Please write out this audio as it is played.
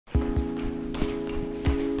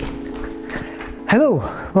Hello,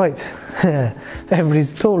 right,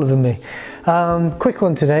 everybody's taller than me. Quick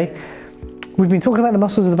one today. We've been talking about the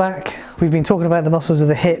muscles of the back, we've been talking about the muscles of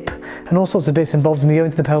the hip, and all sorts of bits and bobs, and we go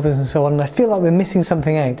into the pelvis and so on, and I feel like we're missing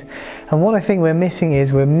something out. And what I think we're missing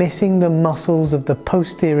is we're missing the muscles of the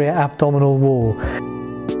posterior abdominal wall.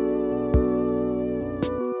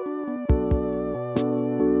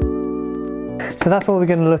 So that's what we're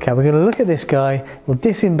going to look at. We're going to look at this guy, we'll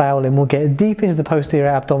disembowel him, we'll get deep into the posterior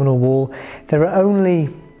abdominal wall. There are only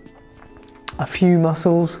a few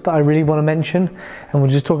muscles that I really want to mention, and we'll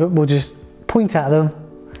just point at them,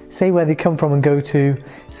 say where they come from and go to,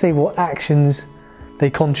 say what actions they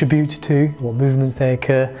contribute to, what movements they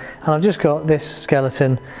occur, and I've just got this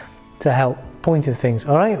skeleton to help point at things.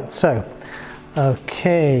 All right, so,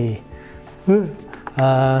 okay.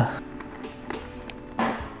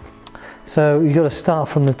 So you've got to start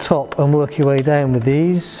from the top and work your way down with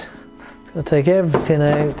these. Got to take everything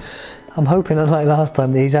out. I'm hoping, unlike last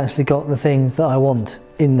time, that he's actually got the things that I want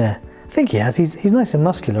in there. I think he has. He's nice and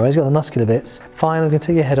muscular. Right? He's got the muscular bits. Fine, I'm going to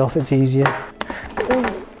take your head off. It's easier.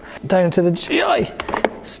 Down to the GI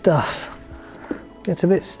stuff. It's a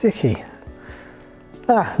bit sticky.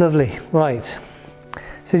 Ah, lovely. Right.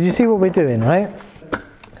 So do you see what we're doing, right?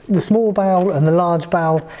 The small bowel and the large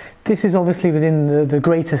bowel, this is obviously within the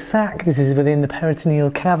greater sac, this is within the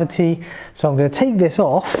peritoneal cavity. So I'm going to take this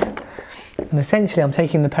off, and essentially I'm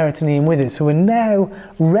taking the peritoneum with it. So we're now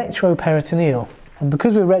retroperitoneal. And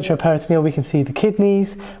because we're retroperitoneal, we can see the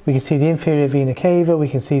kidneys, we can see the inferior vena cava, we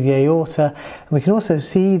can see the aorta, and we can also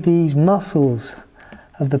see these muscles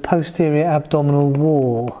of the posterior abdominal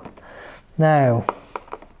wall. Now,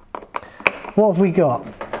 what have we got?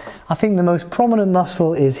 I think the most prominent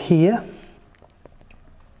muscle is here,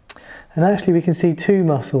 and actually we can see two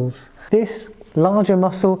muscles. This larger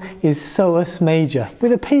muscle is psoas major,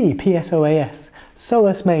 with a P, P-S-O-A-S,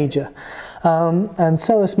 psoas major. And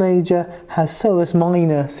psoas major has psoas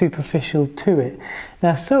minor superficial to it.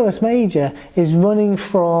 Now psoas major is running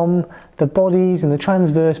from the bodies and the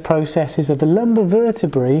transverse processes of the lumbar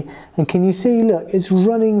vertebrae, and can you see, look, it's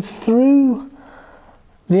running through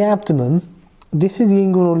the abdomen. This is the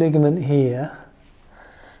inguinal ligament here.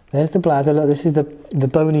 There's the bladder. Look, this is the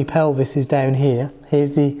bony pelvis is down here.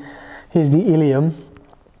 Here's the ilium,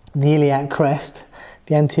 the iliac crest.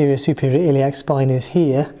 The anterior superior iliac spine is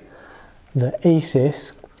here. The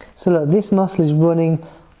asis. So look, this muscle is running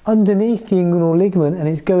underneath the inguinal ligament, and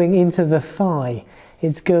it's going into the thigh.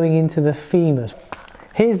 It's going into the femur.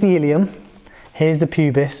 Here's the ilium. Here's the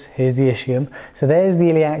pubis. Here's the ischium. So there's the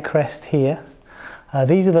iliac crest here.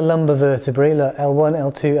 These are the lumbar vertebrae, look, L1,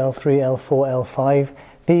 L2, L3, L4, L5.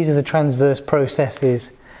 These are the transverse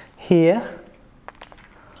processes here.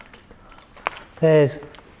 There's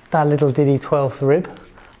that little diddy 12th rib,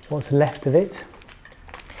 what's left of it.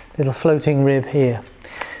 Little floating rib here.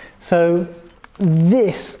 So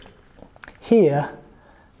this here,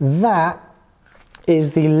 that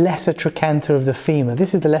is the lesser trochanter of the femur.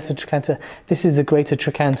 This is the lesser trochanter, this is the greater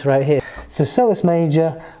trochanter right here. So psoas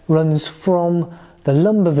major runs from the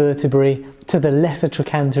lumbar vertebrae to the lesser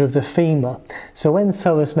trochanter of the femur. So when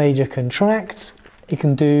psoas major contracts, it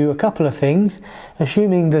can do a couple of things.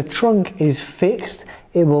 Assuming the trunk is fixed,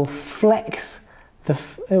 it will flex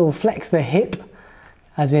the hip,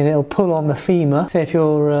 as in it'll pull on the femur. Say if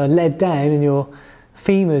you're led down and your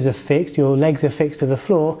femurs are fixed, your legs are fixed to the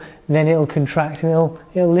floor, then it'll contract and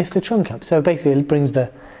it'll lift the trunk up. So basically it brings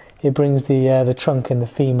the trunk and the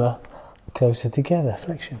femur closer together,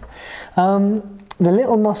 flexion. The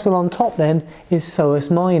little muscle on top then is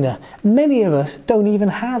psoas minor. Many of us don't even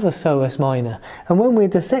have a psoas minor, and when we're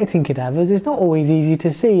dissecting cadavers, it's not always easy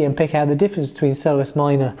to see and pick out the difference between psoas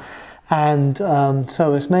minor and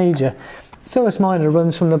psoas major. Psoas minor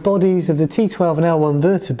runs from the bodies of the T12 and L1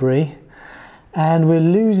 vertebrae, and we're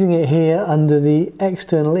losing it here under the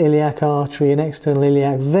external iliac artery and external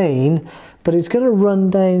iliac vein, but it's going to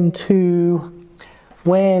run down to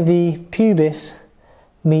where the pubis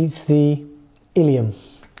meets the ilium,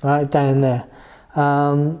 right down there.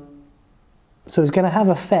 So it's going to have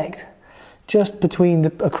effect just between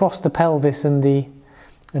across the pelvis and the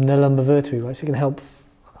lumbar vertebrae, right? So it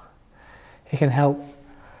can help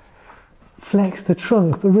flex the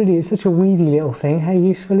trunk, but really it's such a weedy little thing. How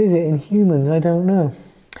useful is it in humans? I don't know.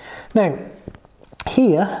 Now,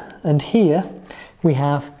 here and here we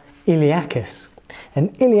have iliacus.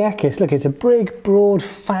 And iliacus, look, it's a big, broad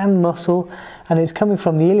fan muscle, and it's coming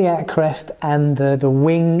from the iliac crest and the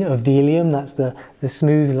wing of the ilium. That's the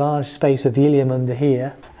smooth, large space of the ilium under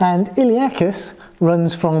here. And iliacus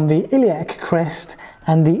runs from the iliac crest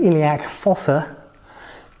and the iliac fossa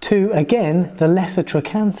to, again, the lesser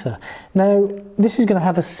trochanter. Now, this is going to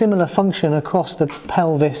have a similar function across the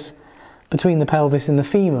pelvis, between the pelvis and the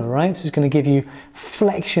femur, right? So it's going to give you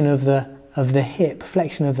flexion of the hip,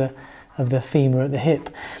 flexion of the femur at the hip.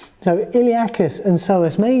 So iliacus and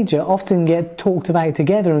psoas major often get talked about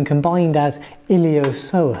together and combined as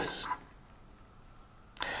iliopsoas.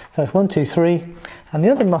 So that's 1, 2, 3. And the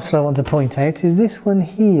other muscle I want to point out is this one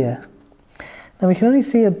here. Now we can only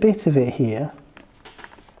see a bit of it here,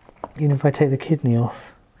 even if I take the kidney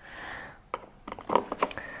off.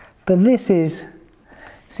 But this is,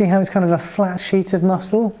 see how it's kind of a flat sheet of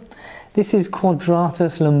muscle? This is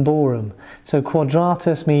quadratus lumborum. So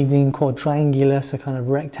quadratus meaning quadrangular, so kind of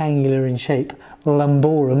rectangular in shape,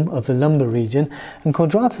 lumborum of the lumbar region. And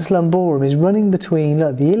quadratus lumborum is running between,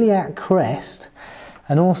 look, the iliac crest,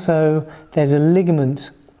 and also there's a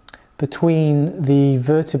ligament between the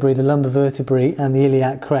vertebrae, the lumbar vertebrae, and the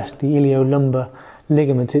iliac crest, the iliolumbar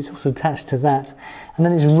ligament. It's also attached to that. And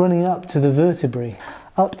then it's running up to the vertebrae,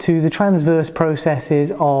 up to the transverse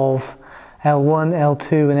processes of L1,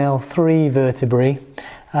 L2 and L3 vertebrae,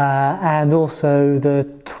 and also the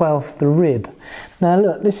 12th rib. Now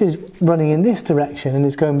look, this is running in this direction and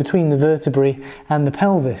it's going between the vertebrae and the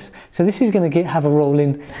pelvis. So this is going to have a role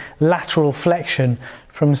in lateral flexion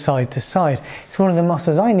from side to side. It's one of the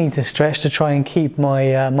muscles I need to stretch to try and keep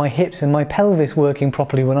my, my hips and my pelvis working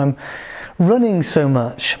properly when I'm running so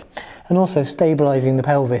much. And also stabilising the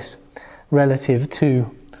pelvis relative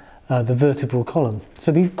to the vertebral column.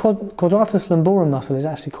 So the quadratus lumborum muscle is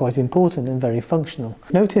actually quite important and very functional.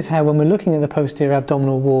 Notice how when we're looking at the posterior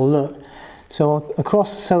abdominal wall, look, so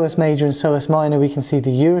across psoas major and psoas minor we can see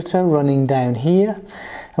the ureter running down here,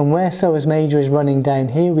 and where psoas major is running down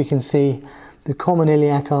here we can see the common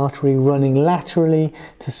iliac artery running laterally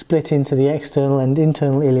to split into the external and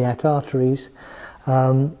internal iliac arteries.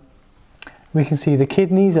 We can see the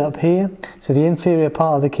kidneys up here, so the inferior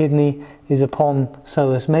part of the kidney is upon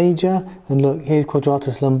psoas major, and look, here's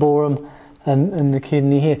quadratus lumborum and the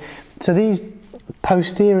kidney here. So these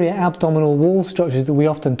posterior abdominal wall structures that we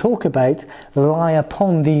often talk about lie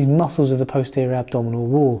upon these muscles of the posterior abdominal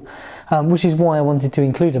wall, which is why I wanted to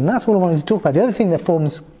include them. That's what I wanted to talk about. The other thing that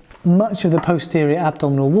forms much of the posterior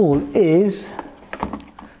abdominal wall is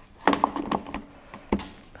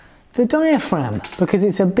the diaphragm, because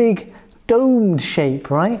it's a big domed shape,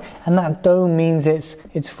 right? And that dome means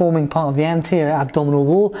it's forming part of the anterior abdominal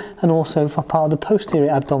wall and also for part of the posterior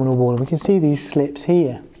abdominal wall. And we can see these slips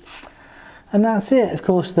here. And that's it. Of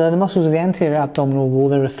course, the muscles of the anterior abdominal wall,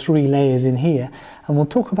 there are 3 layers in here. And we'll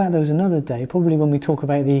talk about those another day, probably when we talk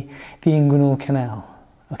about the inguinal canal.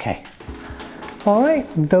 Okay. All right,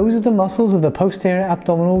 those are the muscles of the posterior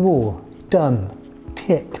abdominal wall. Done.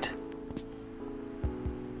 Ticked.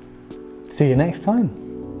 See you next time.